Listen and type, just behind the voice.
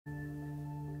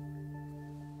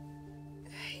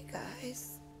Hey,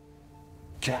 guys.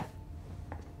 Cat.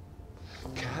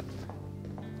 Cat.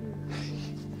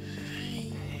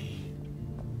 Hey.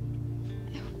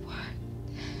 It worked.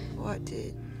 What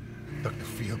did? Dr.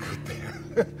 Feelgood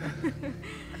there.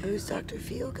 Who's Dr.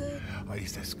 Feelgood? Oh,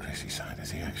 he's this crazy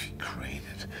scientist. He actually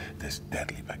created this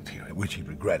deadly bacteria, which he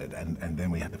regretted, and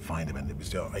then we had to find him, and it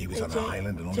was he was on an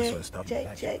island and all this sort of stuff.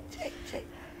 Jake.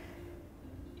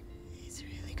 It's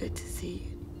really good to see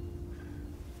you.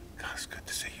 God, it's good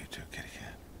to see you too, kitty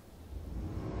cat.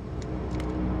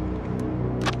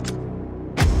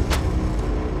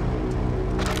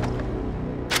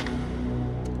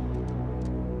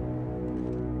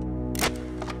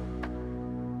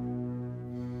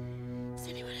 Does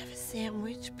anyone have a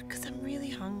sandwich? Because I'm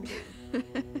really hungry.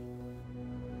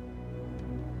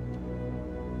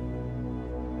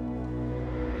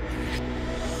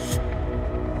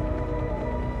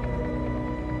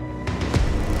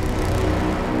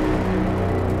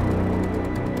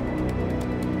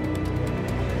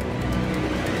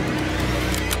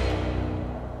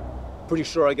 Pretty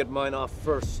sure I get mine off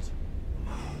first.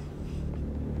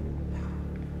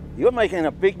 You're making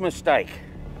a big mistake.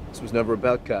 This was never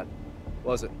about Kat,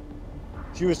 was it?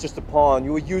 She was just a pawn.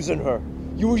 You were using her.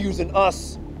 You were using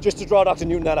us just to draw Dr.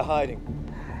 Newton out of hiding.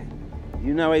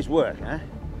 You know his work, huh?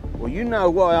 Well, you know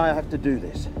why I have to do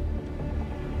this.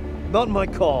 Not my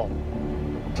call.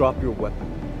 Drop your weapon.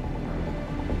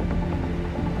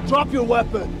 Drop your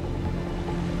weapon!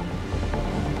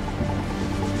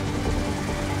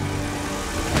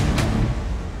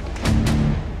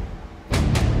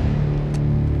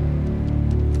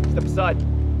 Step aside.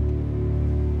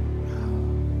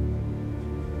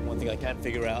 One thing I can't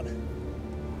figure out.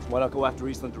 Why not go after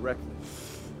Eastland directly?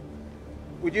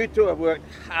 Would you two have worked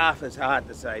half as hard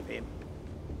to save him?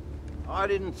 I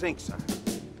didn't think so.